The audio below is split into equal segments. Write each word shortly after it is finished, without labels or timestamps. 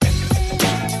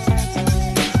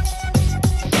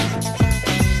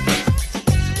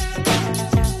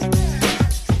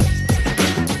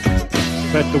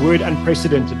word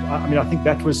unprecedented. I think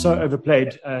that was so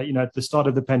overplayed, at the start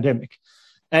of the pandemic.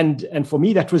 And for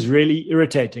me, that was really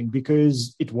irritating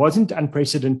because it wasn't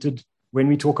unprecedented when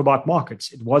we talk about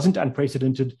markets. It wasn't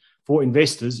unprecedented for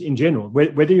investors in general,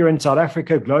 whether you're in South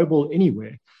Africa, global,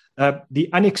 anywhere. The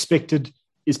unexpected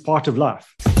is part of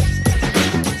life.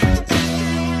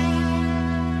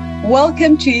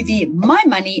 Welcome to the My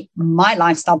Money, My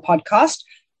Lifestyle podcast,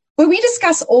 where we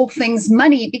discuss all things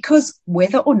money because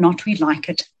whether or not we like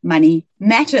it, money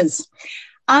matters.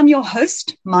 I'm your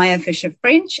host, Maya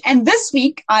Fisher-French, and this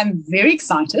week I'm very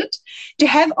excited to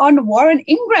have on Warren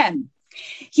Ingram.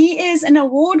 He is an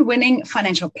award-winning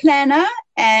financial planner,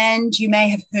 and you may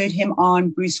have heard him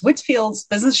on Bruce Whitfield's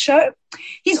business show.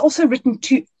 He's also written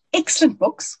 2 excellent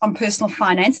books on personal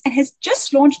finance and has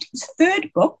just launched his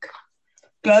 3rd book,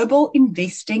 Global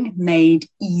Investing Made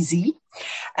Easy.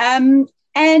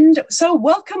 And so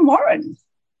welcome, Warren.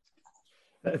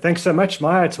 Thanks so much,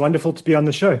 Maya. It's wonderful to be on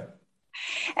the show.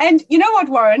 And you know what,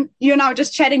 Warren? You and I were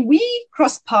just chatting. We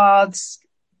crossed paths.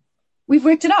 We've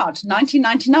worked it out.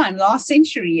 1999, last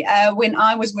century, when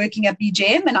I was working at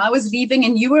BGM and I was leaving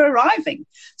and you were arriving.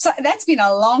 So that's been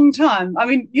a long time. I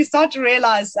mean, you start to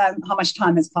realize how much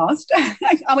time has passed.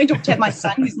 I went off to have my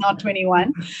son, who's now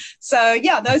 21. So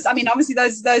yeah, obviously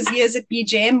those years at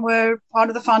BGM were part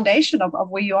of the foundation of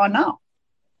where you are now.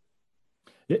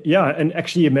 Yeah, and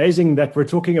actually amazing that we're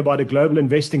talking about a global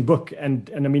investing book. And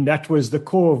I mean, that was the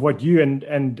core of what you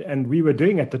and we were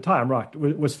doing at the time, right?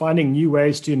 Was finding new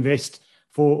ways to invest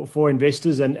for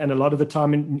investors. And a lot of the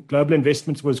time in global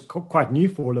investments was quite new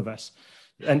for all of us.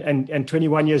 And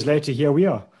 21 years later, here we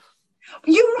are.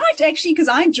 You're right, actually, because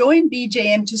I joined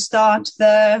BJM to start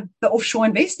the offshore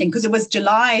investing because it was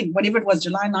July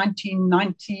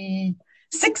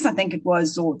 1996, I think it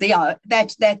was, or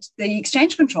that the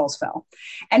exchange controls fell.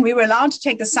 And we were allowed to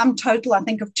take the sum total, I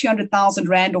think, of 200,000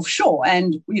 Rand offshore.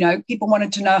 And, people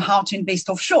wanted to know how to invest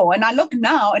offshore. And I look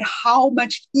now at how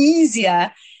much easier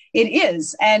it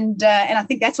is. And I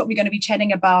think that's what we're going to be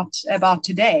chatting about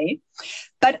today.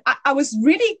 But I was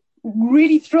really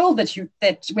thrilled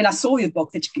that when I saw your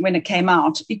book, when it came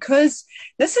out, because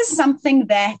this is something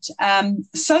that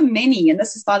so many, and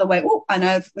this is, by the way, I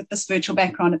know with this virtual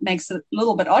background, it makes it a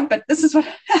little bit odd, but this is what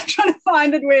I'm trying to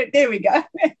find it where, there we go.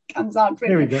 It comes out.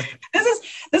 There we go.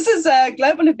 This is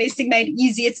Global Investing Made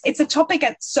Easy. It's a topic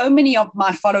that so many of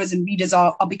my followers and readers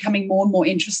are becoming more and more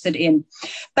interested in.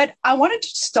 But I wanted to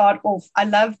start off, I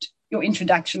loved your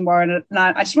introduction, Warren, and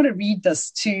I just want to read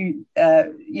this to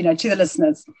the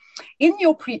listeners. In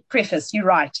your preface, you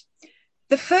write,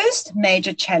 the first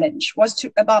major challenge was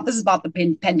about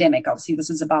the pandemic. Obviously, this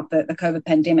is about the COVID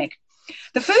pandemic.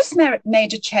 The first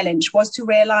major challenge was to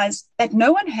realize that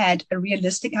no one had a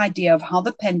realistic idea of how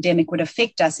the pandemic would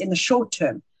affect us in the short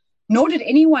term, nor did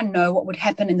anyone know what would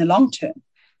happen in the long term.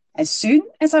 As soon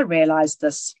as I realized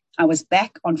this, I was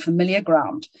back on familiar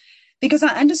ground because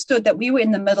I understood that we were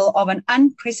in the middle of an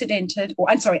unpredicted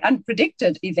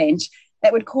event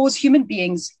that would cause human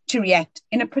beings to react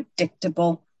in a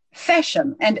predictable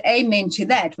fashion. And amen to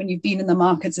that when you've been in the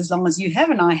markets as long as you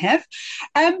have and I have.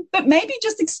 But maybe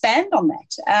just expand on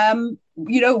that.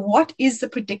 What is the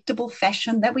predictable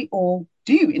fashion that we all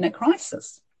do in a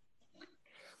crisis?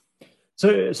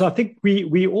 So I think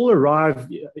we all arrive,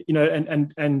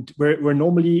 and we're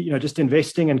normally, just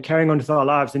investing and carrying on with our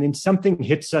lives. And then something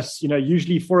hits us,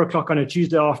 usually 4:00 on a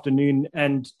Tuesday afternoon.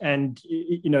 And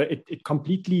it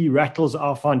completely rattles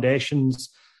our foundations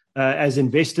as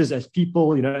investors, as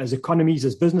people, as economies,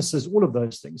 as businesses, all of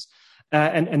those things.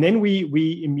 And then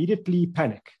we immediately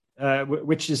panic,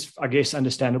 which is, I guess,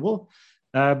 understandable.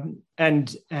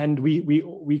 And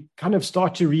we kind of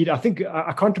start to read. I think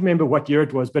I can't remember what year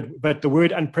it was, but the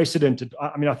word unprecedented.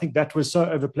 I think that was so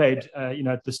overplayed,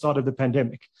 at the start of the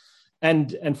pandemic,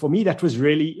 and for me that was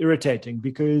really irritating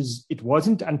because it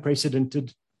wasn't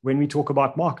unprecedented when we talk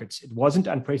about markets. It wasn't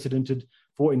unprecedented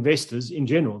for investors in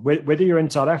general, whether you're in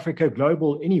South Africa,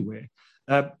 global, anywhere.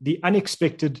 The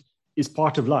unexpected is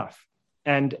part of life,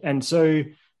 and so.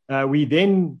 We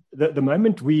then, the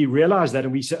moment we realize that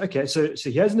and we say, okay, so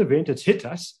here's an event, it's hit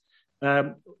us.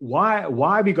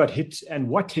 Why we got hit and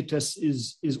what hit us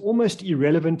is almost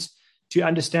irrelevant to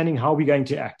understanding how we're going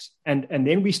to act. And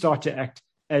then we start to act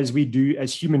as we do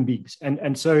as human beings.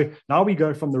 And so now we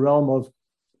go from the realm of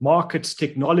markets,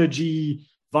 technology,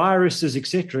 viruses,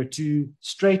 etc., to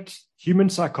straight human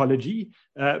psychology,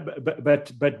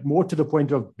 but more to the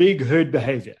point of big herd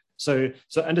behavior. So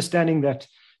understanding that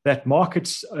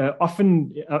markets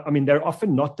often, they're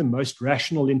often not the most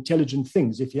rational, intelligent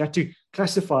things. If you had to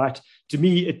classify it, to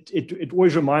me, it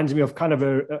always reminds me of kind of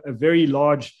a very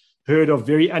large herd of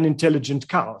very unintelligent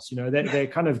cows. They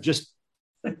kind of just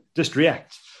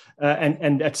react.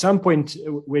 And at some point,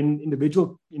 when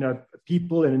individual,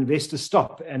 people and investors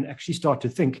stop and actually start to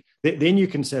think, then you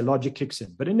can say logic kicks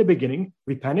in. But in the beginning,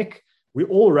 we panic. We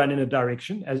all run in a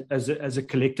direction as a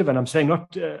collective. And I'm saying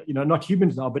not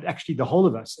humans now, but actually the whole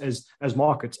of us as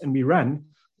markets. And we run.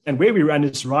 And where we run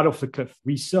is right off the cliff.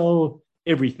 We sell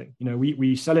everything.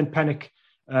 We sell in panic.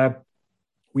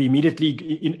 We immediately,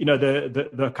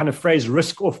 the kind of phrase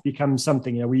risk off becomes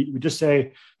something. We just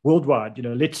say worldwide,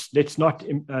 let's not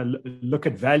look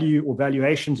at value or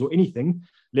valuations or anything.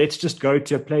 Let's just go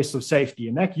to a place of safety.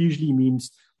 And that usually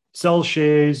means sell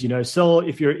shares, sell,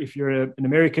 if you're an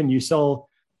American, you sell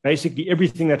basically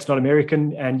everything that's not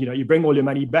American. And, you bring all your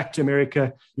money back to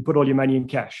America, you put all your money in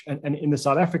cash. And in the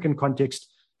South African context,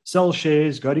 sell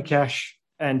shares, go to cash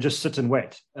and just sit and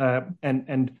wait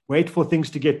and wait for things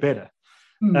to get better.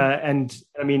 And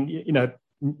I mean,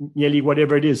 nearly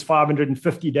whatever it is,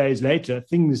 550 days later,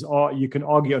 things are, you can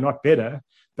argue, are not better,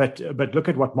 but look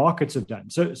at what markets have done.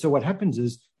 So what happens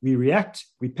is we react,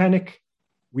 we panic,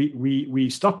 we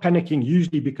stop panicking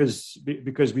usually because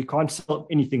we can't sell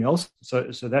anything else.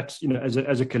 So that's,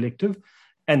 as a collective.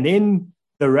 And then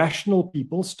the rational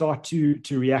people start to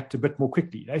react a bit more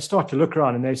quickly. They start to look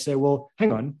around and they say, well,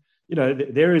 hang on,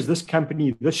 there is this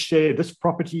company, this share, this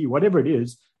property, whatever it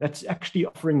is, that's actually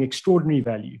offering extraordinary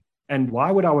value. And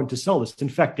why would I want to sell this? In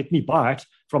fact, let me buy it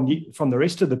from the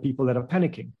rest of the people that are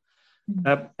panicking.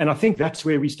 And I think that's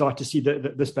where we start to see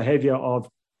this behavior of,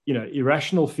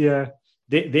 irrational fear,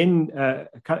 then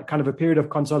kind of a period of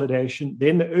consolidation.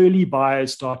 Then the early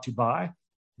buyers start to buy.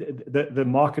 The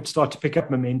markets start to pick up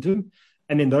momentum.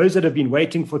 And then those that have been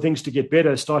waiting for things to get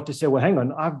better start to say, well, hang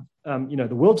on,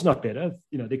 the world's not better,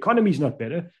 the economy's not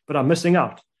better, but I'm missing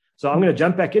out. So I'm going to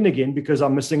jump back in again because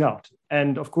I'm missing out.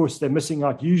 And of course, they're missing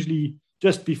out usually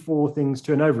just before things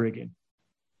turn over again.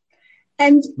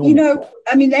 And,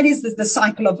 that is the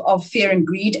cycle of fear and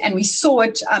greed. And we saw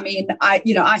it. I mean,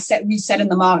 we sat in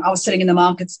the market. I was sitting in the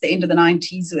markets at the end of the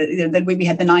 90s, when we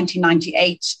had the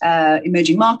 1998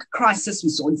 emerging market crisis. We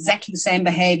saw exactly the same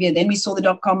behavior. Then we saw the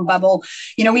dot-com bubble.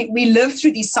 We lived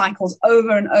through these cycles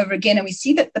over and over again, and we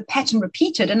see that the pattern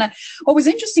repeated. And what was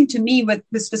interesting to me with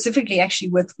specifically actually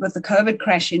with the COVID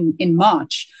crash in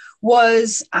March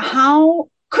was how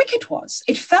quick it was.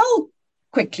 It fell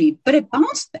quickly, but it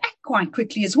bounced back quite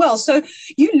quickly as well. So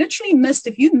you literally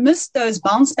if you missed those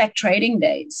bounce back trading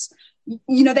days,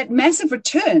 that massive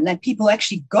return that people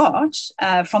actually got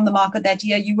from the market that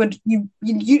year, you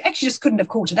actually just couldn't have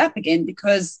caught it up again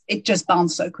because it just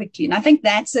bounced so quickly. And I think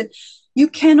that's it. You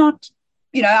cannot,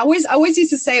 I always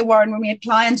used to say, Warren, when we had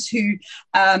clients who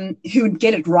would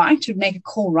get it right, who'd make a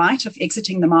call right of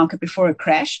exiting the market before a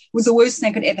crash, was the worst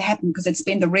thing that could ever happen because they'd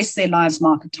spend the rest of their lives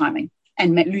market timing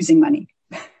and losing money.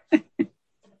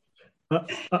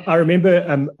 I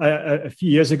remember a few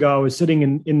years ago, I was sitting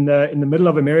in the middle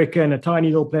of America in a tiny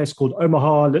little place called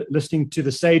Omaha, listening to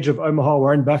the sage of Omaha,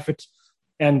 Warren Buffett.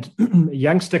 And a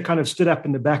youngster kind of stood up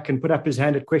in the back and put up his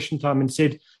hand at question time and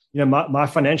said, my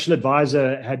financial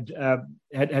advisor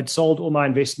had sold all my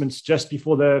investments just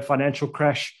before the financial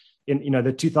crash in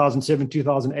the 2007,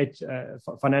 2008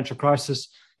 financial crisis.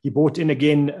 He bought in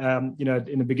again,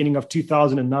 in the beginning of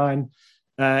 2009.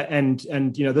 And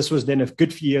this was then a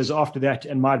good few years after that.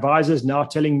 And my advisor is now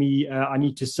telling me I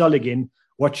need to sell again.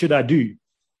 What should I do?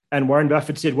 And Warren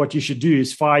Buffett said, what you should do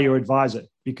is fire your advisor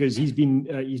because he's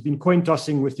been coin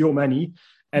tossing with your money.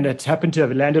 And it's happened to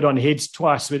have landed on heads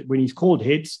twice when he's called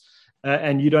heads.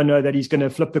 And you don't know that he's going to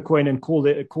flip the coin and call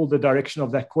the direction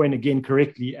of that coin again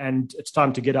correctly. And it's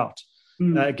time to get out.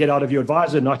 Get out of your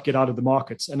advisor, not get out of the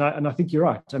markets. And I think you're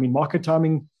right. I mean, market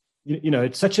timing,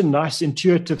 it's such a nice,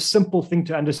 intuitive, simple thing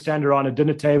to understand around a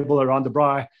dinner table, around the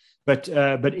braai. But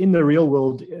in the real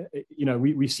world,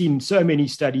 we've seen so many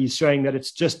studies showing that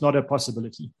it's just not a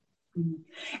possibility.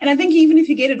 And I think even if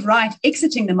you get it right,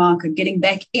 exiting the market, getting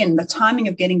back in, the timing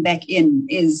of getting back in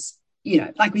is,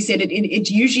 like we said, it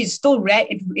usually is still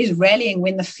it is rallying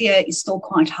when the fear is still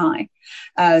quite high.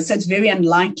 So it's very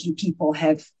unlikely people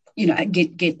have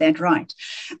get that right.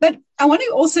 But I want to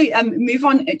also move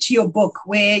on to your book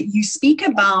where you speak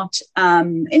about,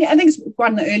 and I think it's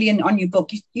quite early on your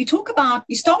book, you start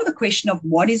with the question of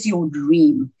what is your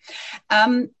dream?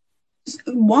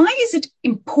 Why is it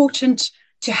important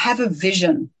to have a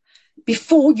vision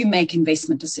before you make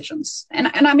investment decisions? And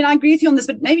I mean, I agree with you on this,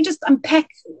 but maybe just unpack,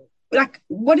 like,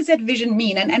 what does that vision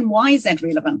mean and why is that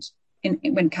relevant when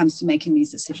it comes to making these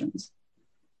decisions?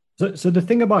 So the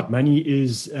thing about money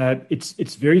is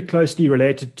it's very closely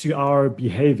related to our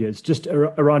behaviors, just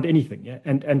around anything. Yeah?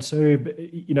 And so,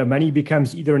 money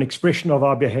becomes either an expression of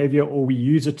our behavior or we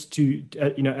use it to,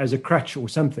 as a crutch or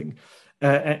something.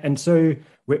 And so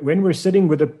when we're sitting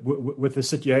with a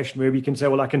situation where we can say,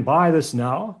 well, I can buy this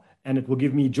now and it will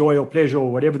give me joy or pleasure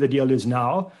or whatever the deal is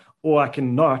now, or I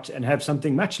can not and have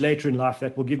something much later in life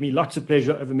that will give me lots of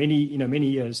pleasure over many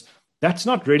years. That's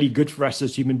not really good for us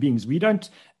as human beings. We don't,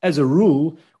 as a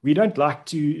rule, we don't like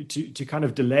to kind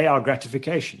of delay our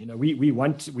gratification. We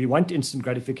want instant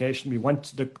gratification. We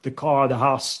want the car, the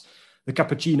house, the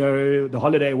cappuccino, the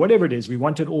holiday, whatever it is. We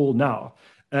want it all now.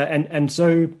 And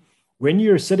so when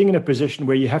you're sitting in a position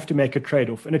where you have to make a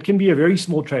trade-off, and it can be a very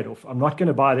small trade-off. I'm not going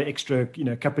to buy the extra,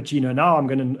 cappuccino now. I'm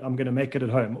going to make it at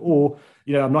home, or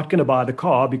I'm not going to buy the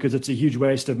car because it's a huge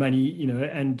waste of money,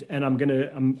 and I'm going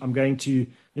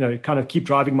to kind of keep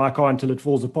driving my car until it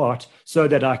falls apart so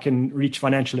that I can reach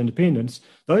financial independence.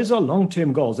 Those are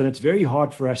long-term goals, and it's very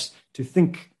hard for us to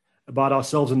think about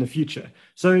ourselves in the future.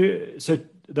 So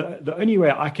the only way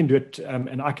I can do it,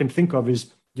 and I can think of,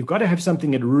 is you've got to have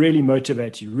something that really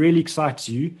motivates you, really excites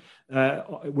you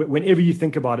whenever you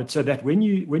think about it, so that when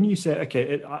you say,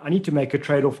 okay, I need to make a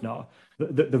trade-off now,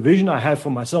 the vision I have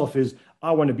for myself is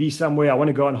I want to be somewhere, I want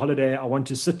to go on holiday, I want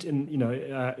to sit in,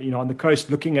 on the coast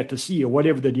looking at the sea or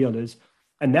whatever the deal is.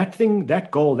 And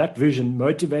that goal, that vision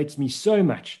motivates me so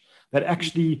much that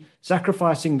actually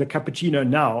sacrificing the cappuccino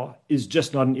now is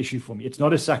just not an issue for me. It's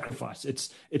not a sacrifice.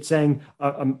 It's saying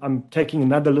I'm taking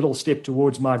another little step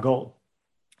towards my goal,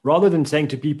 rather than saying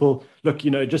to people, look,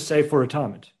 just save for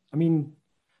retirement. I mean,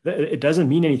 it doesn't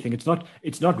mean anything.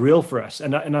 It's not real for us.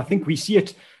 And I think we see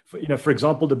it, for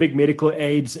example, the big medical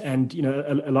aids and,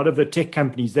 a lot of the tech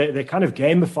companies, they kind of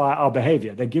gamify our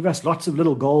behavior. They give us lots of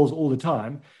little goals all the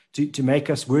time to make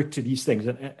us work to these things.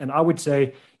 And I would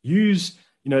say use,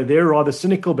 their rather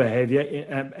cynical behavior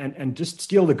and just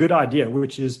steal the good idea,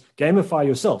 which is gamify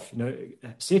yourself,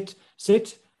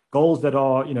 set goals that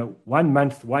are, 1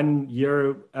 month, 1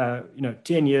 year,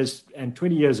 10 years and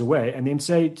 20 years away, and then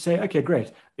say, okay,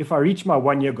 great. If I reach my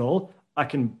 1 year goal, I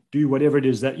can do whatever it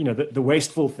is that, the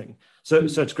wasteful thing. So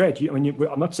it's great.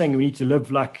 I'm not saying we need to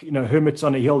live like, hermits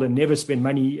on a hill and never spend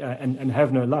money and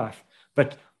have no life,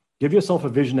 but give yourself a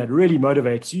vision that really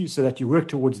motivates you so that you work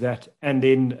towards that and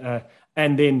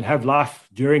then have life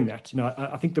during that.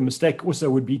 I think the mistake also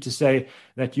would be to say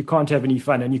that you can't have any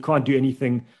fun and you can't do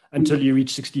anything until you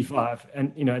reach 65,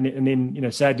 and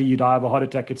then sadly you die of a heart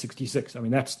attack at 66. I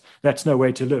mean, that's no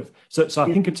way to live. So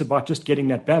I think it's about just getting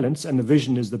that balance, and the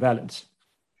vision is the balance.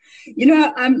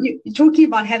 You're talking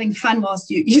about having fun whilst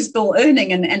you're still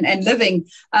earning and living.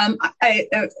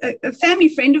 A family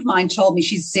friend of mine told me,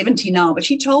 she's 70 now, but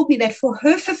she told me that for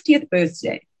her 50th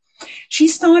birthday, she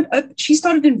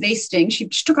started investing. She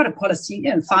took out a policy,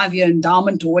 5-year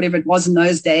endowment or whatever it was in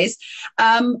those days,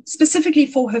 specifically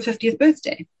for her 50th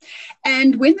birthday.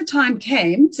 And when the time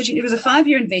came, it was a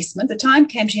 5-year investment. The time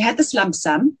came, she had this lump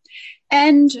sum,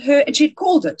 and she had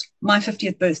called it my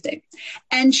 50th birthday.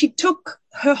 And she took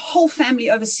her whole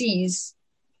family overseas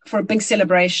for a big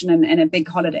celebration and a big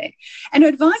holiday. And her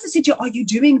advisor said, are you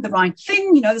doing the right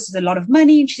thing? This is a lot of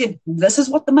money. And she said, this is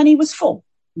what the money was for.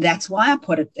 That's why I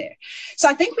put it there. So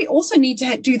I think we also need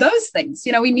to do those things.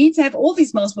 We need to have all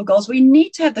these multiple goals. We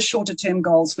need to have the shorter term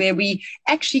goals where we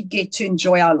actually get to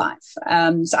enjoy our life.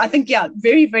 So I think,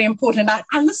 very, very important.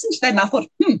 I listened to that and I thought,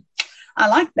 I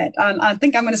like that. I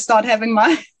think I'm going to start having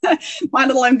my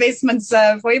little investments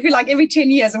for every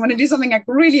 10 years. I'm going to do something like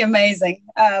really amazing.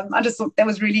 I just thought that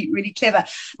was really, really clever.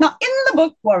 Now, in the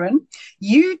book, Warren,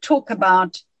 you talk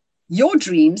about your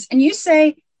dreams and you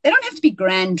say, they don't have to be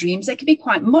grand dreams. They can be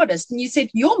quite modest. And you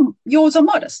said yours are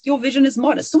modest. Your vision is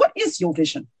modest. So what is your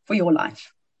vision for your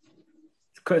life?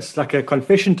 It's like a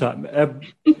confession time.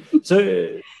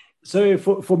 So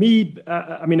for me,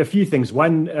 a few things.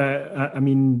 One,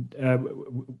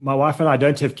 my wife and I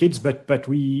don't have kids, but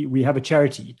we have a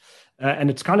charity. And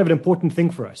it's kind of an important thing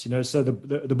for us, So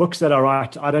the books that I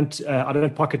write, I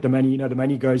don't pocket the money. The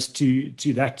money goes to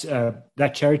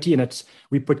that charity, and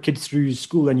we put kids through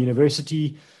school and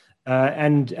university,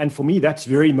 and for me that's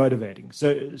very motivating.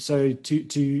 So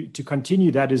to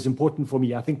continue that is important for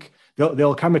me. I think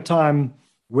there'll come a time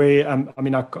where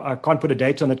I can't put a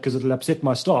date on it because it'll upset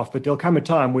my staff, but there'll come a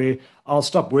time where I'll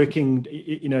stop working,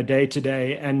 day to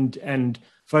day and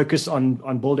focus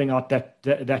on building out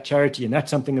that charity. And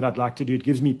that's something that I'd like to do. It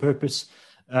gives me purpose.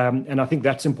 And I think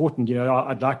that's important.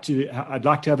 I'd like to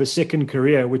have a second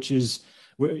career, which is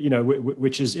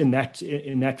in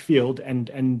that field.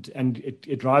 And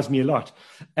it drives me a lot.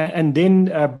 And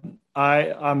then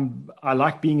I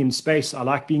like being in space. I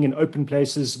like being in open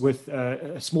places with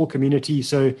a small community.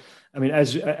 So, I mean,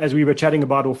 as we were chatting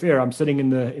about off air, I'm sitting in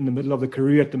the middle of the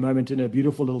Karoo at the moment in a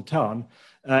beautiful little town,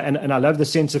 and I love the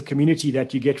sense of community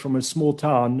that you get from a small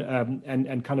town,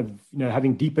 and kind of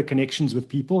having deeper connections with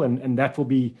people, and that will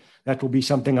be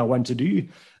something I want to do.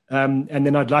 And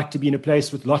then I'd like to be in a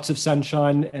place with lots of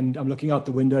sunshine, and I'm looking out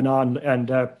the window now,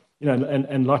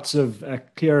 and lots of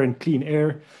clear and clean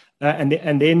air. And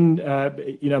then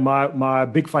my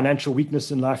big financial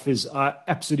weakness in life is I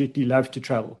absolutely love to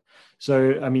travel.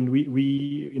 So I mean,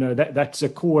 we that's a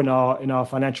core in our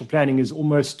financial planning. Is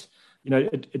almost,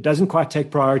 it doesn't quite take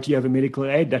priority over medical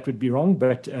aid. That would be wrong,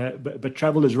 but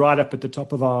travel is right up at the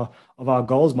top of our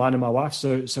goals, mine and my wife.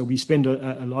 So we spend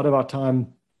a lot of our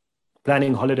time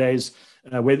planning holidays,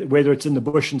 whether it's in the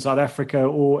bush in South Africa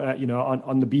or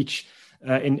on the beach.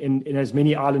 In as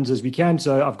many islands as we can.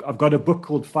 So I've got a book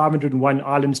called 501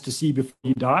 Islands to See Before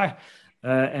You Die,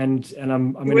 and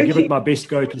I'm going to give it my best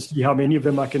go to see how many of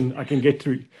them I can get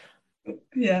through.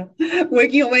 Yeah,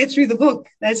 working your way through the book.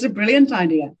 That's a brilliant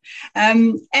idea.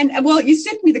 And well, you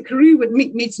certainly the Karoo would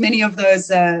meets many of those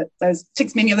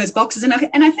ticks many of those boxes. And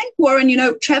I think,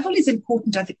 Warren, travel is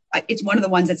important. I think it's one of the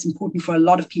ones that's important for a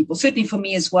lot of people. Certainly for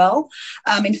me as well.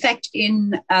 In fact,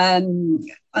 on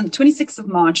the 26th of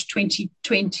March,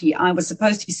 2020, I was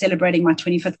supposed to be celebrating my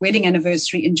 25th wedding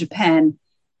anniversary in Japan.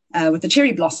 With the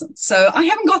cherry blossoms. So I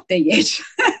haven't got there yet.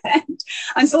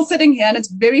 I'm still sitting here and it's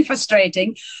very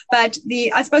frustrating. But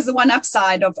I suppose the one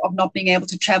upside of not being able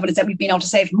to travel is that we've been able to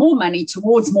save more money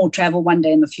towards more travel one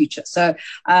day in the future. So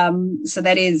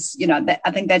that is,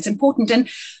 I think that's important. And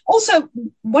also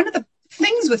one of the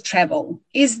things with travel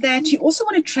is that you also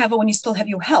want to travel when you still have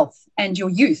your health and your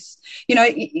youth.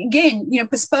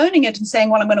 Postponing it and saying,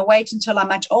 well, I'm going to wait until I'm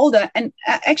much older. And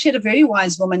actually, had a very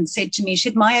wise woman said to me, she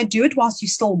said, Maya, do it whilst you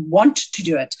still want to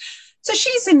do it. So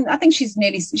she's in her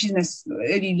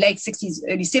early late 60s,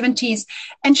 early 70s.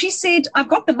 And she said, I've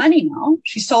got the money now.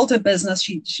 She sold her business.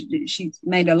 She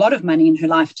made a lot of money in her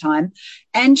lifetime.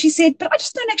 And she said, but I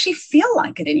just don't actually feel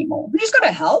like it anymore. She's got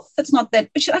her health. It's not that,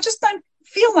 but I just don't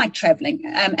feel like traveling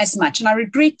as much. And I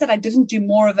regret that I didn't do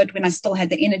more of it when I still had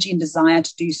the energy and desire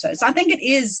to do so. So I think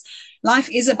life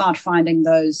is about finding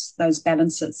those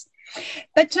balances.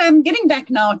 But getting back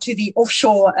now to the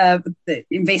offshore, the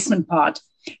investment part,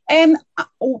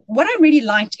 what I really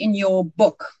liked in your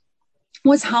book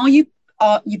was how you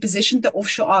positioned the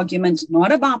offshore argument,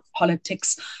 not about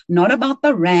politics, not about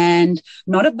the rand,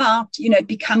 not about, it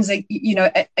becomes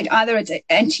either it's an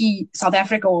anti-South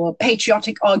Africa or a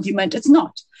patriotic argument. It's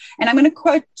not. And I'm going to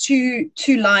quote two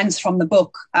lines from the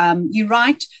book. You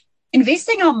write,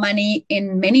 investing our money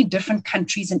in many different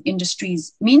countries and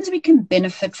industries means we can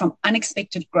benefit from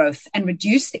unexpected growth and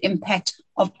reduce the impact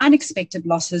of unexpected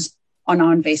losses on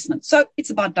our investment. So it's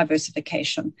about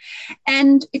diversification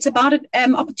and it's about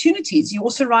opportunities. You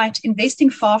also write,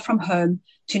 investing far from home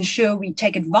to ensure we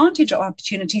take advantage of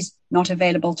opportunities not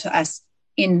available to us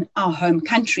in our home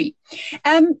country.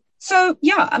 So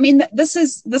yeah, I mean, this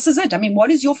is it. I mean,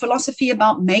 what is your philosophy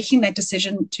about making that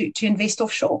decision to invest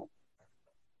offshore?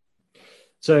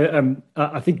 So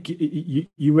I think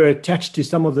you were attached to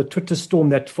some of the Twitter storm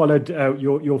that followed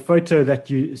your photo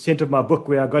that you sent of my book,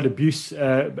 where I got abuse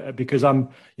because I'm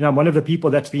one of the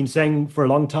people that's been saying for a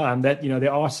long time that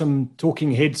there are some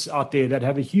talking heads out there that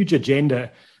have a huge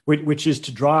agenda, which is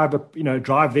to drive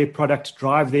their product,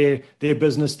 drive their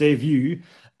business, their view.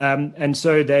 And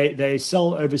so they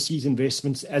sell overseas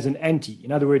investments as an anti.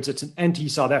 In other words, it's an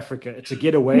anti-South Africa. It's a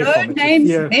getaway from it. No names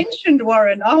mentioned,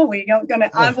 Warren. Oh, we're going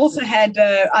to. I've also had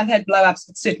blow-ups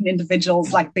with certain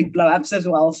individuals, like big blow-ups as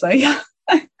well. So yeah.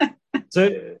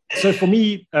 So for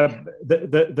me,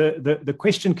 the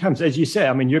question comes, as you say.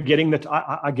 I mean, you're getting that.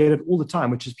 I get it all the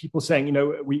time, which is people saying,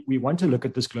 we want to look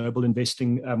at this global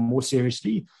investing more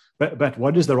seriously, but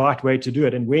what is the right way to do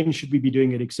it, and when should we be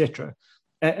doing it, etc.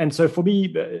 And so for me,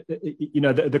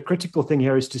 the critical thing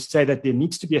here is to say that there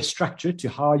needs to be a structure to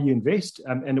how you invest.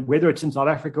 And whether it's in South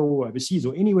Africa or overseas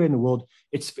or anywhere in the world,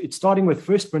 it's starting with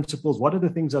first principles. What are the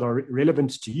things that are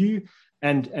relevant to you?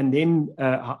 And then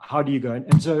how do you go?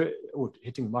 And so,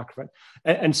 hitting the microphone.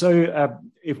 And so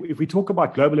if we talk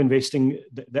about global investing,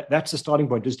 that's the starting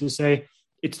point, is to say,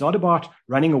 it's not about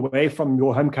running away from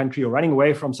your home country or running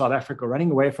away from South Africa or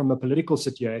running away from a political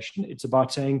situation. It's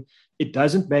about saying it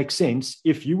doesn't make sense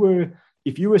if you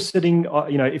were sitting,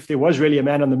 if there was really a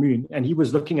man on the moon and he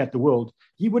was looking at the world,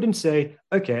 he wouldn't say,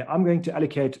 okay, I'm going to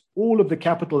allocate all of the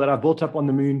capital that I've built up on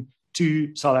the moon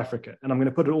to South Africa and I'm going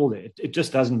to put it all there. It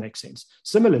just doesn't make sense.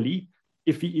 Similarly,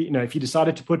 if he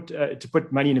decided to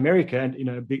put money in America,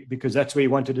 and because that's where he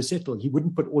wanted to settle, he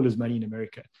wouldn't put all his money in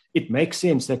America. It makes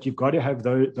sense that you've got to have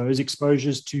those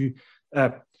exposures to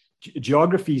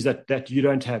geographies that you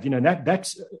don't have.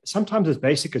 That's sometimes as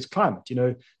basic as climate.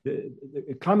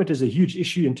 The climate is a huge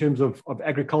issue in terms of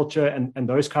agriculture and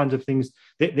those kinds of things.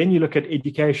 Then you look at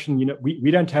education.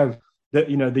 We don't have the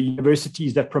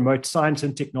universities that promote science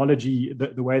and technology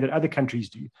the way that other countries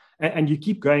do, and you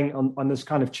keep going on this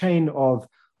kind of chain of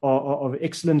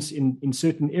excellence in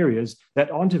certain areas that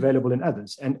aren't available in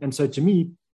others. And so to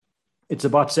me, it's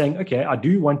about saying, okay, I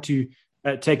do want to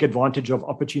take advantage of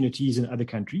opportunities in other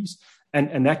countries,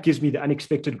 and that gives me the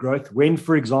unexpected growth. When,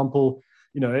 for example,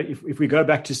 if we go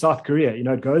back to South Korea,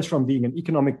 it goes from being an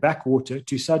economic backwater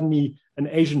to suddenly an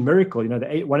Asian miracle,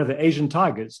 one of the Asian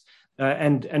tigers.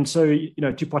 And so,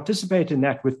 to participate in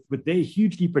that with their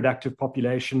hugely productive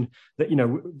population that,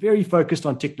 very focused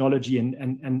on technology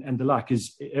and the like,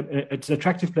 it's an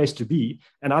attractive place to be.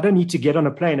 And I don't need to get on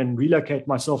a plane and relocate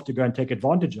myself to go and take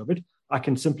advantage of it. I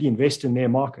can simply invest in their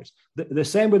market. The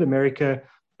same with America.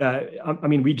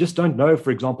 We just don't know, for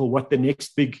example, what the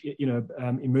next big,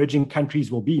 emerging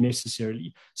countries will be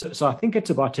necessarily. So I think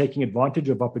it's about taking advantage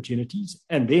of opportunities,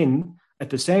 and then at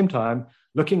the same time,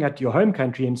 looking at your home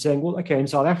country and saying, well, okay, in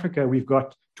South Africa, we've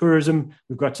got tourism,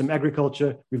 we've got some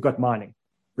agriculture, we've got mining.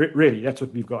 Really, that's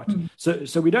what we've got.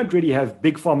 So we don't really have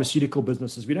big pharmaceutical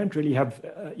businesses. We don't really have,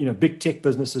 big tech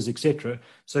businesses, etc.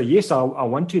 So yes, I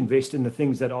want to invest in the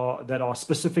things that are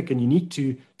specific and unique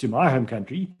to my home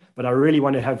country, but I really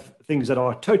want to have things that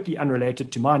are totally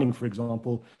unrelated to mining, for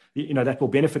example, that will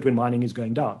benefit when mining is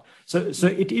going down. So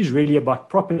it is really about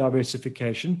proper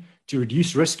diversification to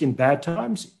reduce risk in bad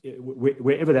times,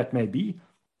 wherever that may be,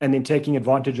 and then taking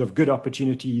advantage of good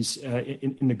opportunities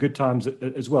in the good times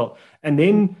as well. And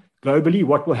then globally,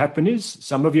 what will happen is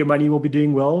some of your money will be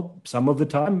doing well, some of the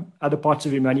time, other parts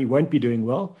of your money won't be doing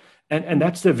well. And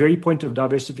that's the very point of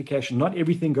diversification. Not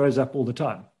everything goes up all the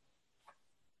time.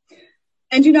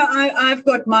 And, I've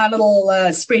got my little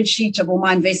spreadsheet of all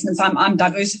my investments. I'm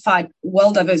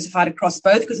well diversified across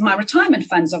both, because my retirement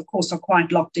funds, of course, are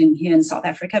quite locked in here in South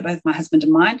Africa, both my husband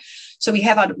and mine. So we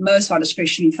have most of our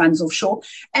discretionary funds offshore.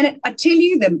 And I tell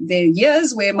you, there are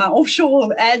years where my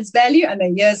offshore adds value, and there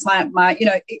are years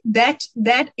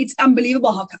that it's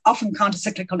unbelievable how often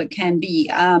countercyclical it can be,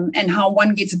 and how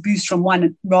one gets a boost from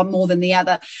one more than the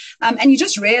other. And you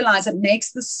just realize it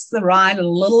makes the ride a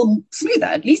little smoother.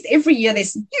 At least every year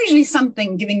there's usually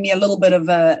something giving me a little bit of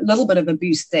a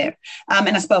boost there.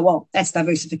 And I suppose, well, that's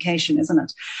diversification, isn't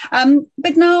it?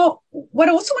 But now, what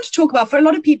I also want to talk about for a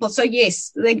lot of people, so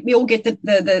yes, we all get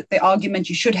the argument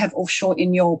you should have offshore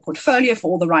in your portfolio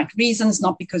for all the right reasons,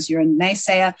 not because you're a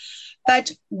naysayer,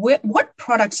 but what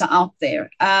products are out there?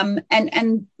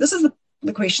 And this is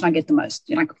the question I get the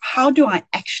most. How do I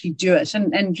actually do it?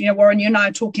 And Warren, you and I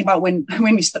are talking about when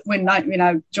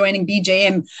joining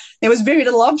BJM, there was very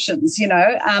little options.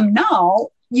 Now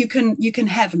you can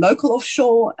have local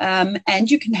offshore,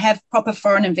 and you can have proper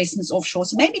foreign investments offshore.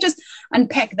 So maybe just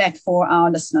unpack that for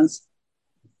our listeners.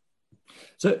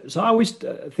 So I always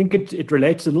think it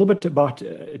relates a little bit about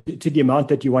to the amount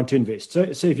that you want to invest. So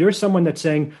if you're someone that's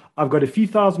saying, I've got a few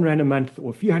 $1,000 a month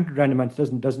or a few $100 a month,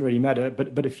 doesn't really matter,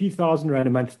 but a few $1,000 a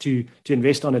month to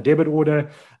invest on a debit order,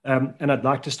 and I'd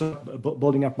like to start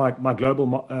building up my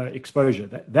global exposure.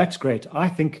 That's great. I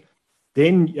think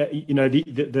then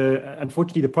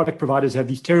unfortunately the product providers have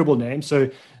these terrible names. So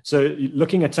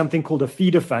looking at something called a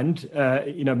feeder fund,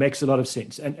 makes a lot of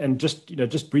sense. And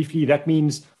just briefly, that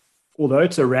means, although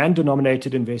it's a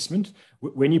rand-denominated investment,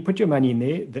 when you put your money in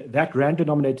there, that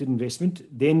rand-denominated investment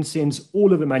then sends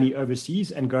all of the money overseas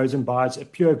and goes and buys a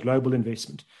pure global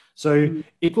investment. So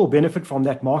it will benefit from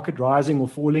that market rising or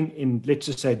falling in, let's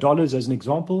just say, dollars as an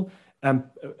example,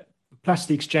 plus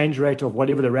the exchange rate of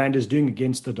whatever the rand is doing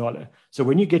against the dollar. So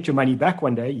when you get your money back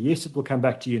one day, yes, it will come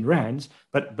back to you in rands,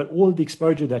 but all of the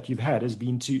exposure that you've had has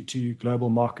been to global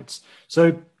markets.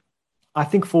 So I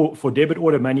think for debit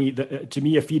order money, to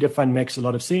me, a feeder fund makes a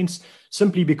lot of sense,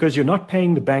 simply because you're not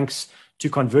paying the banks to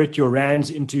convert your rands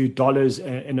into dollars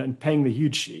and paying the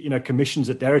huge commissions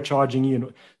that they're charging you,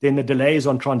 and then the delays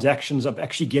on transactions of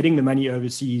actually getting the money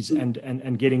overseas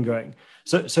and getting going.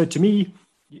 So to me,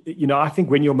 I think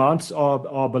when your amounts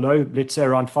are below, let's say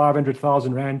around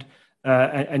 500,000 rand,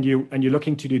 and you're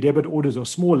looking to do debit orders or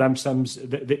small lump sums,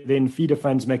 then feeder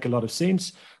funds make a lot of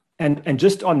sense. And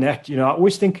just on that, I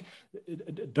always think,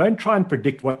 don't try and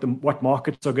predict what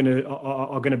markets are going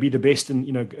to be the best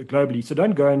globally. So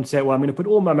don't go and say, well, I'm going to put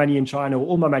all my money in China or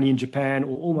all my money in Japan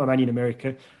or all my money in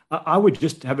America. I would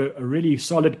just have a really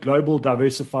solid global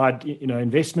diversified,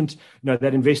 investment,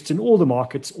 that invests in all the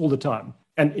markets all the time.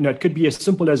 And, it could be as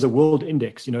simple as a world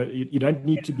index. You don't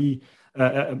need to be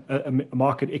a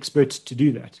market expert to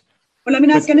do that. Well, I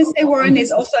mean, I was going to say, Warren,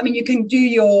 is also, I mean, you can do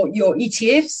your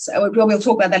ETFs. We'll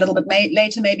talk about that a little bit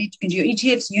later, maybe. You can do your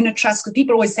ETFs, unit trusts, because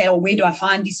people always say, oh, where do I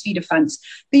find these feeder funds?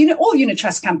 But, all unit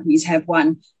trust companies have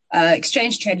one.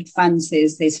 Exchange-traded funds,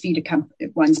 there's feeder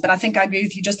ones. But I think I agree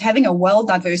with you, just having a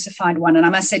well-diversified one. And I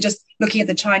must say, just looking at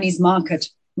the Chinese market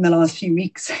in the last few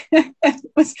weeks,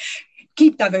 was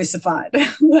keep diversified,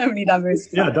 only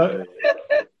diversified. Yeah,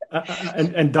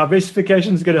 and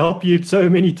diversification is going to help you so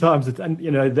many times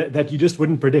that you just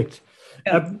wouldn't predict.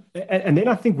 Yeah. And then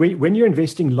I think when you're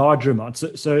investing larger amounts,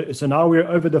 so now we're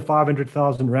over the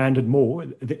 500,000 Rand and more,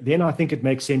 then I think it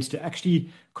makes sense to actually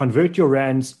convert your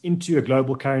Rands into a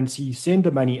global currency, send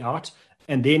the money out,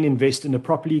 and then invest in a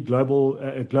properly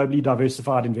globally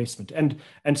diversified investment.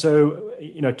 And so,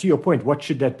 to your point, what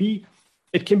should that be?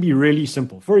 It can be really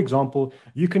simple. For example,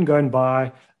 you can go and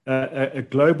buy a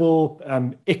global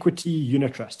equity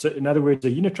unit trust. So in other words, a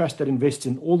unit trust that invests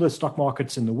in all the stock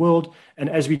markets in the world. And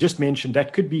as we just mentioned,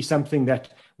 that could be something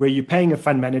where you're paying a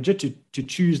fund manager to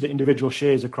choose the individual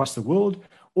shares across the world,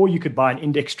 or you could buy an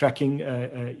index tracking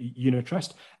unit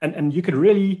trust. And you could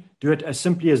really do it as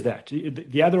simply as that.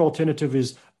 The other alternative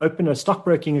is open a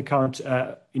stockbroking account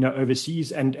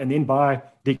overseas and then buy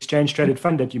the exchange traded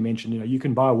fund that you mentioned. You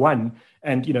can buy one.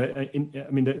 And,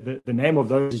 the name of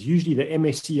those is usually the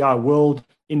MSCI World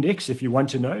Index, if you want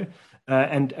to know.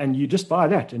 And you just buy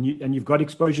that and you've got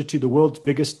exposure to the world's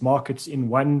biggest markets in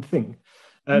one thing.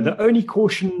 The only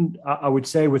caution I would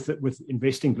say with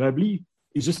investing globally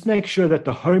is just make sure that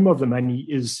the home of the money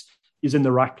is in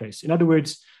the right place. In other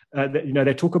words,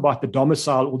 they talk about the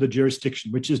domicile or the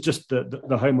jurisdiction, which is just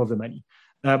the home of the money.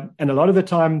 And a lot of the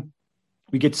time,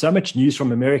 we get so much news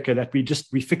from America that we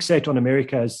fixate on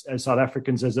America as South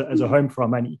Africans as a home for our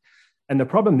money. And the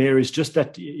problem there is just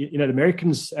that, the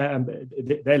Americans,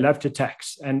 they love to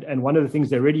tax. And one of the things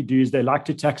they really do is they like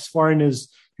to tax foreigners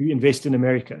who invest in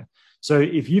America. So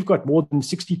if you've got more than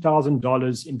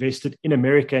 $60,000 invested in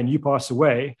America and you pass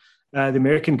away, the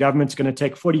American government's going to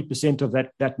take 40% of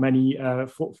that money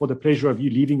for the pleasure of you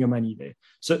leaving your money there.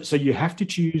 So you have to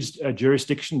choose a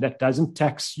jurisdiction that doesn't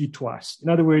tax you twice. In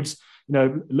other words,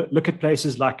 look at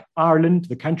places like Ireland,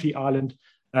 the country Ireland,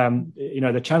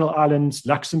 the Channel Islands,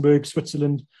 Luxembourg,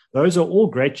 Switzerland. Those are all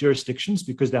great jurisdictions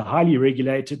because they're highly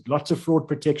regulated, lots of fraud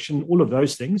protection, all of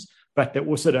those things, but they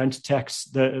also don't tax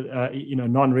the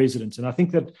non-residents. And I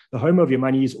think that the home of your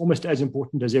money is almost as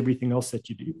important as everything else that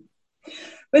you do.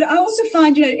 But I also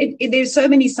find, there's so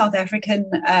many South African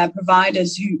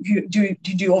providers who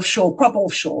do offshore, proper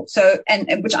offshore. So,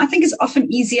 and which I think is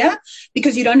often easier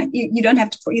because you don't have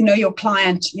to put, your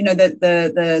client,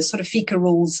 the sort of FICA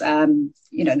rules,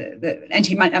 the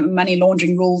anti-money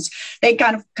laundering rules. They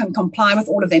kind of can comply with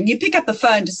all of them. You pick up the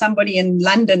phone to somebody in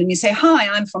London and you say, "Hi,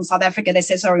 I'm from South Africa." They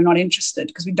say, "Sorry, we're not interested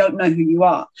because we don't know who you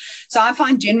are." So I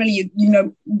find generally,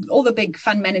 all the big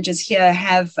fund managers here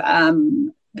have.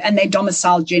 And they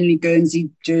domicile generally Guernsey,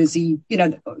 Jersey,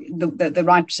 the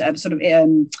right sort of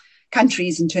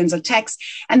countries in terms of tax.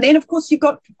 And then, of course, you've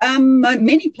got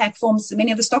many platforms, many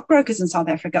of the stockbrokers in South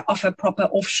Africa offer proper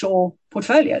offshore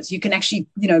portfolios. You can actually,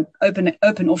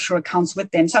 open offshore accounts with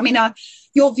them. So, I mean,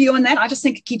 your view on that, I just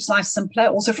think it keeps life simpler,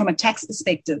 also from a tax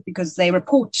perspective, because they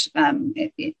report,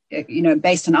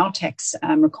 based on our tax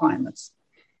requirements.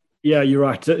 Yeah, you're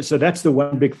right. So that's the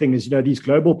one big thing is, these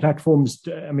global platforms,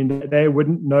 I mean, they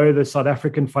wouldn't know the South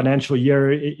African financial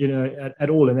year,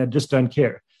 at all, and they just don't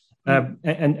care.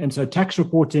 And so tax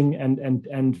reporting and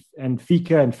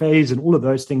FICA and FAIS and all of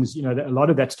those things, a lot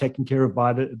of that's taken care of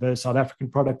by the South African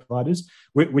product providers,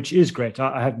 which is great.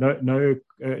 I have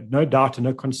no doubt and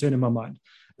no concern in my mind.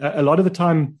 A lot of the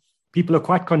time, people are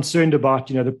quite concerned about,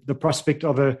 the prospect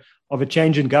of a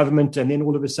change in government. And then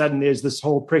all of a sudden there's this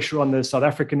whole pressure on the South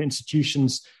African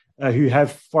institutions who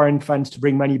have foreign funds to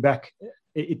bring money back.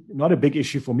 Not a big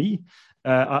issue for me.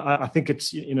 I think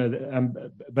it's,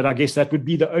 but I guess that would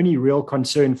be the only real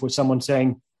concern for someone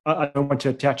saying, I don't want to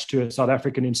attach to a South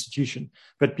African institution.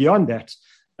 But beyond that,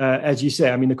 as you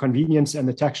say, I mean, the convenience and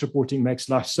the tax reporting makes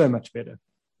life so much better.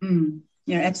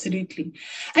 Yeah, absolutely.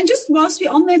 And just whilst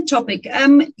we're on that topic,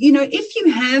 if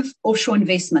you have offshore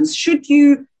investments, should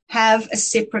you have a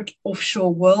separate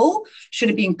offshore will? Should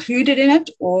it be included in it?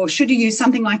 Or should you use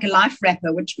something like a life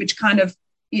wrapper, which kind of,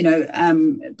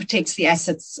 protects the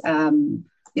assets,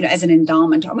 as an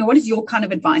endowment? I mean, what is your kind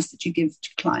of advice that you give to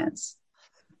clients?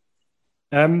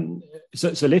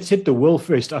 So let's hit the will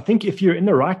first. I think if you're in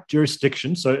the right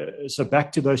jurisdiction, so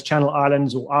back to those Channel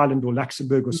Islands or Ireland or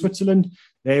Luxembourg or Switzerland,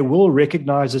 they will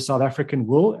recognize the South African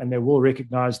will and they will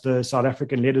recognize the South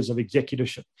African letters of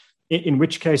executorship. In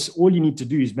which case, all you need to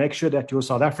do is make sure that your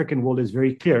South African will is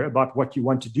very clear about what you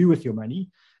want to do with your money,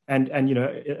 and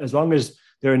as long as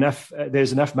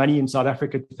there's enough money in South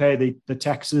Africa to pay the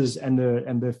taxes and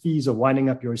the fees of winding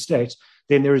up your estate,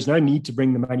 then there is no need to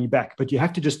bring the money back. But you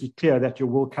have to just be clear that your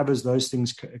will covers those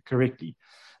things correctly.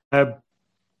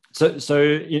 So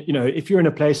if you're in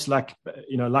a place like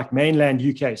mainland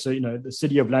UK, so the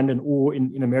city of London, or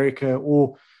in America,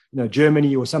 or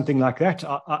Germany or something like that,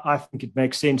 I think it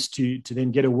makes sense to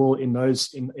then get a will in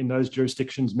those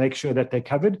jurisdictions, make sure that they're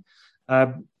covered.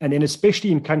 And then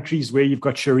especially in countries where you've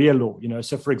got Sharia law,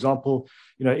 so for example,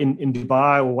 in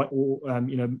Dubai or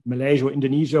Malaysia or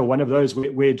Indonesia, or one of those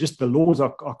where just the laws are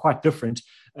quite different.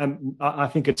 I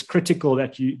think it's critical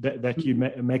that you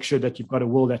make sure that you've got a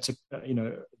will that's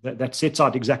that sets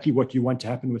out exactly what you want to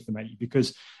happen with the money.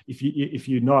 Because if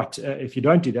you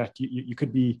don't do that, you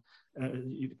could be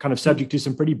kind of subject to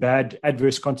some pretty bad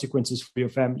adverse consequences for your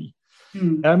family.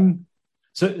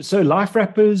 So life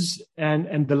wrappers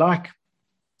and the like.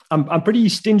 I'm pretty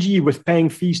stingy with paying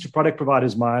fees to product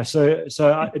providers, Maya. So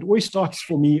it always starts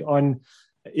for me on,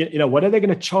 what are they going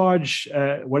to charge?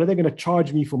 What are they going to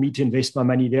charge me for me to invest my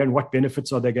money there, and what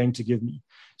benefits are they going to give me?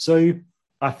 So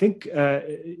I think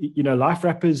life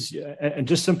wrappers, and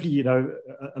just simply a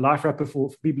life wrapper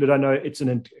for people who don't know, it's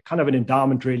kind of an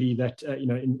endowment really that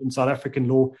in South African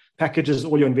law packages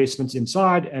all your investments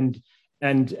inside, and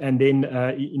then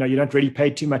you don't really pay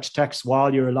too much tax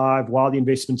while you're alive, while the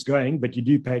investment's going, but you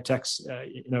do pay tax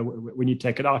when you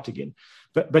take it out again.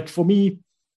 But for me,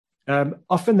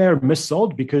 often they're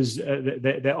missold because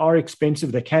they are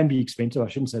expensive. They can be expensive. I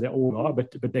shouldn't say they all are,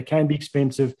 but they can be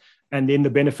expensive, and then the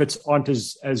benefits aren't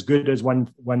as good as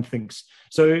one thinks.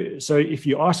 So if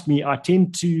you ask me, I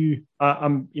tend to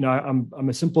I'm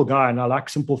a simple guy and I like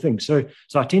simple things. So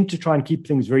I tend to try and keep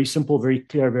things very simple, very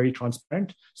clear, very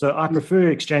transparent. So I prefer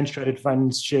exchange traded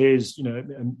funds, shares,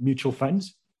 mutual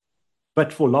funds.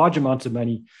 But for large amounts of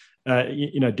money,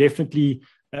 definitely.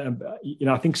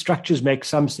 I think structures make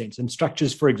some sense, and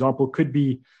structures, for example, could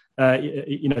be,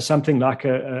 something like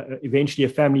eventually a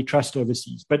family trust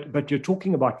overseas. But you're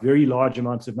talking about very large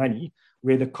amounts of money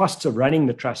where the costs of running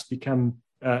the trust become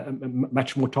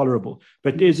much more tolerable.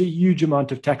 But there's a huge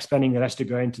amount of tax planning that has to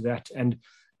go into that, and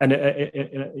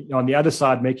on the other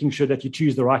side, making sure that you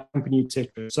choose the right company,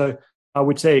 etc. So I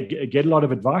would say get a lot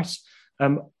of advice.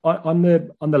 On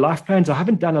the life plans, I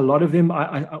haven't done a lot of them.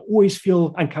 I always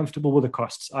feel uncomfortable with the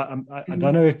costs. I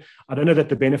don't know that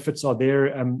the benefits are there.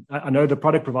 I know the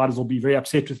product providers will be very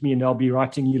upset with me and they'll be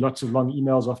writing you lots of long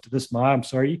emails after this, Maya. I'm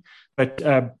sorry, but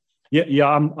I'm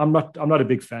not a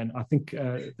big fan. I think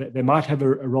they might have a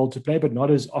role to play, but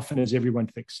not as often as everyone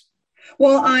thinks.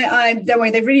 Well, don't worry,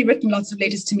 they've really written lots of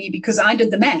letters to me because I did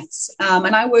the maths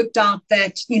and I worked out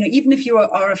that, even if you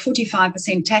are a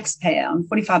 45% taxpayer on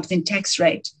 45% tax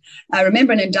rate,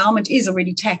 remember an endowment is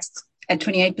already taxed at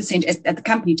 28% at the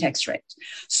company tax rate.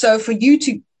 So for you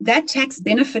that tax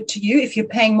benefit to you, if you're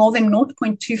paying more than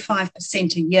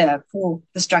 0.25% a year for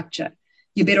the structure,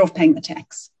 you're better off paying the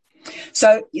tax.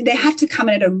 So they have to come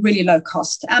in at a really low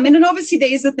cost. And then obviously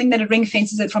there is the thing that it ring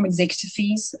fences it from executive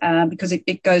fees because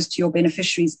it goes to your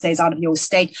beneficiaries, stays out of your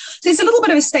estate. So there's a little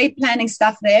bit of estate planning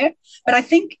stuff there. But I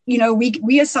think,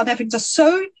 we as South Africans are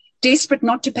so desperate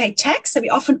not to pay tax that we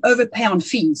often overpay on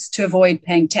fees to avoid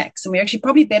paying tax. And we're actually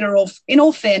probably better off, in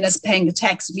all fairness, paying the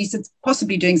tax. At least it's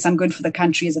possibly doing some good for the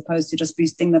country as opposed to just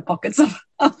boosting the pockets of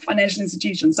financial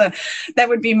institutions. So that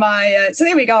would be my, so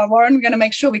there we go, Warren. We're going to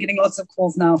make sure we're getting lots of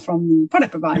calls now from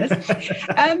product providers.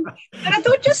 And I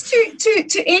thought just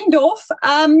to end off,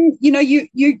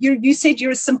 you said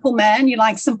you're a simple man, you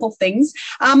like simple things.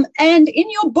 And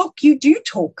in your book, you do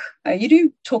talk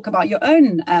about your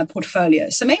own portfolio.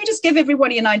 So maybe just give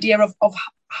everybody an idea of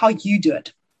how you do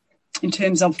it in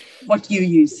terms of what you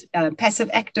use, passive,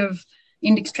 active,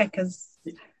 index trackers.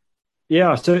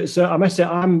 Yeah, so I must say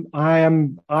I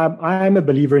am a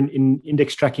believer in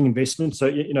index tracking investments. So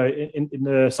in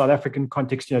the South African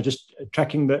context, just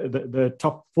tracking the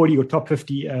top 40 or top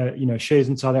 50 shares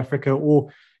in South Africa,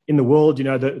 or in the world,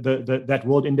 that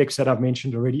world index that I've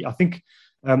mentioned already. I think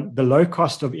the low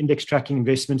cost of index tracking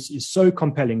investments is so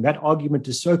compelling. That argument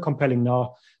is so compelling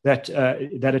now that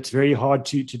it's very hard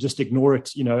to just ignore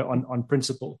it, on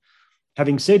principle.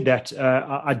 Having said that,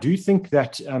 I do think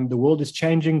that the world is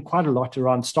changing quite a lot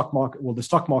around stock market. Well, the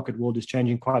stock market world is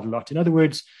changing quite a lot. In other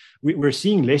words, we're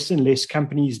seeing less and less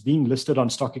companies being listed on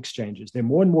stock exchanges. There are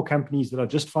more and more companies that are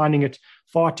just finding it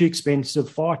far too expensive,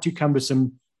 far too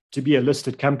cumbersome to be a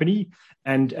listed company.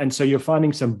 And so you're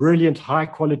finding some brilliant, high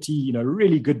quality,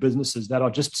 really good businesses that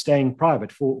are just staying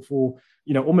private for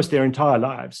almost their entire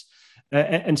lives.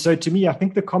 And so to me, I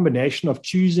think the combination of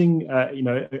choosing,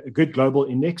 a good global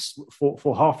index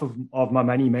for half of my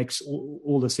money makes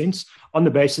all the sense, on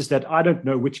the basis that I don't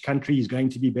know which country is going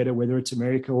to be better, whether it's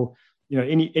America or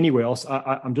anywhere else.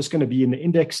 I'm just going to be in the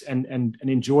index and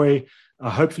enjoy,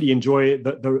 hopefully enjoy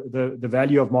the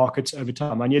value of markets over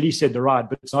time. I nearly said the ride,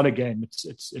 but it's not a game.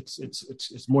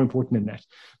 It's more important than that.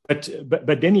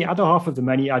 But then the other half of the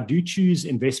money, I do choose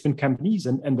investment companies,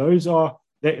 and those are.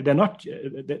 They're not.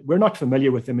 We're not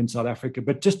familiar with them in South Africa,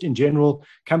 but just in general,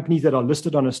 companies that are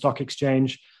listed on a stock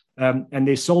exchange, and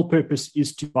their sole purpose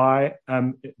is to buy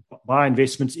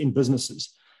investments in businesses.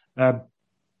 And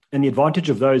the advantage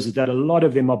of those is that a lot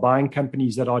of them are buying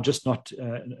companies that are just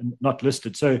not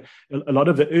listed. So a lot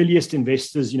of the earliest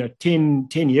investors, 10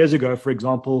 years ago, for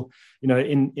example,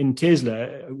 in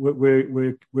Tesla,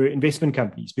 were investment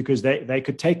companies, because they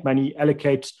could take money,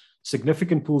 allocate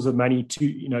significant pools of money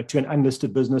to an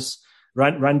unlisted business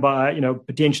run by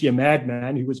potentially a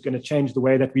madman who was going to change the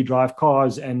way that we drive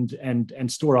cars and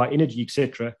store our energy,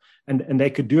 etc. And they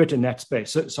could do it in that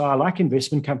space. So I like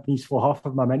investment companies for half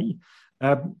of my money.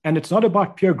 And it's not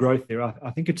about pure growth there. I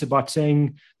think it's about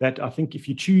saying that I think if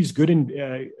you choose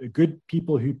good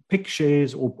people who pick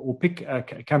shares or pick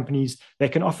companies, they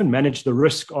can often manage the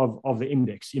risk of the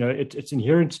index. It's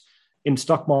inherent in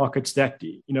stock markets that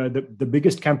the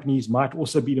biggest companies might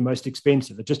also be the most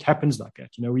expensive. It just happens like that.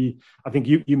 I think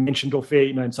you mentioned off air,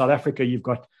 in South Africa you've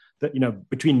got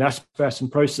between Naspers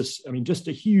and Prosus, just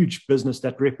a huge business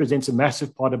that represents a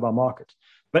massive part of our market.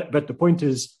 But the point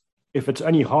is, if it's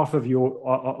only half of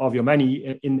your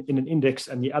money in an index,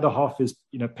 and the other half is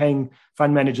paying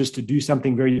fund managers to do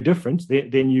something very different,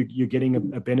 then you're getting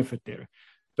a benefit there.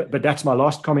 But that's my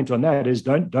last comment on that: is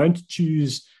don't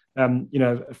choose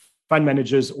fund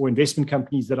managers or investment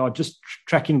companies that are just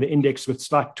tracking the index with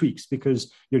slight tweaks,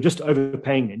 because you're just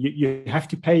overpaying them. You have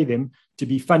to pay them to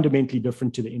be fundamentally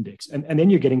different to the index. And then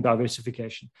you're getting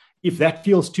diversification. If that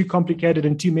feels too complicated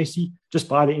and too messy, just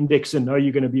buy the index and know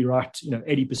you're going to be right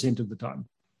 80% of the time.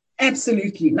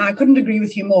 Absolutely. No, I couldn't agree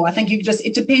with you more. I think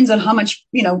it depends on how much,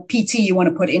 PT you want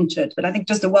to put into it. But I think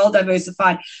just a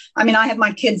well-diversified, I have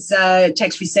my kids'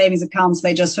 tax-free savings accounts.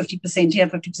 They're just 50% here,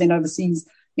 50% overseas,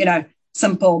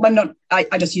 simple, but not,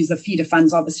 I just use the feeder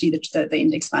funds, obviously the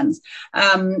index funds.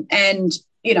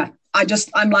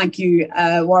 I'm like you,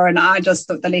 Warren. I just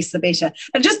thought the less the better.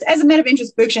 And just as a matter of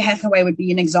interest, Berkshire Hathaway would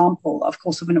be an example, of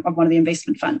course, of one of the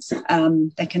investment funds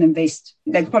that can invest.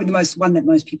 They're probably the one that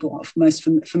most people are most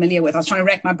familiar with. I was trying to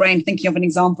rack my brain thinking of an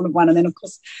example of one, and then, of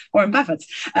course, Warren Buffett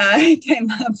came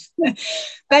up.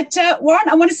 But Warren,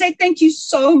 I want to say thank you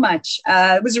so much.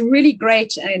 It was really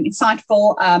great and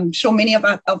insightful. I'm sure many of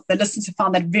the listeners have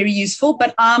found that very useful.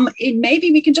 But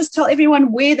maybe we can just tell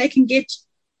everyone where they can get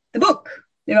the book.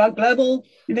 There are Global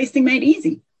Investing Made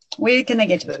Easy. Where can they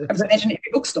get it? I imagine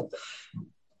every bookstore.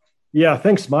 Yeah,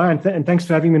 thanks, Maya, and thanks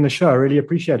for having me on the show. I really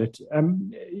appreciate it.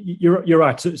 You're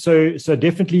right. So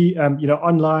definitely,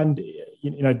 online.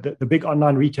 The big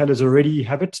online retailers already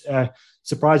have it.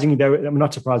 Surprisingly,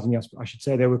 not surprisingly, I should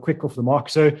say, they were quick off the mark.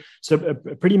 So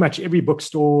pretty much every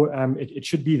bookstore, it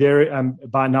should be there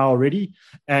by now already.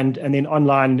 And then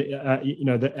online,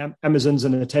 the Amazons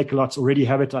and the Takealots already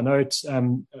have it. I know it's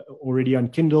already on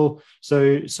Kindle.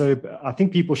 So I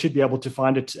think people should be able to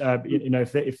find it.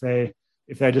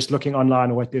 If they're just looking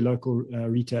online or at their local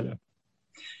retailer.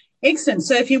 Excellent.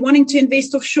 So if you're wanting to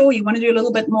invest offshore, you want to do a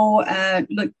little bit more,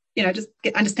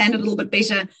 understand it a little bit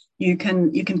better, you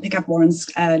can pick up Warren's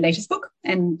latest book.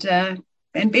 And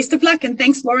best of luck. And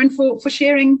thanks, Warren, for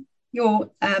sharing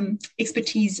your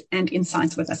expertise and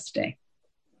insights with us today.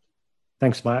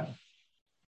 Thanks, Maya.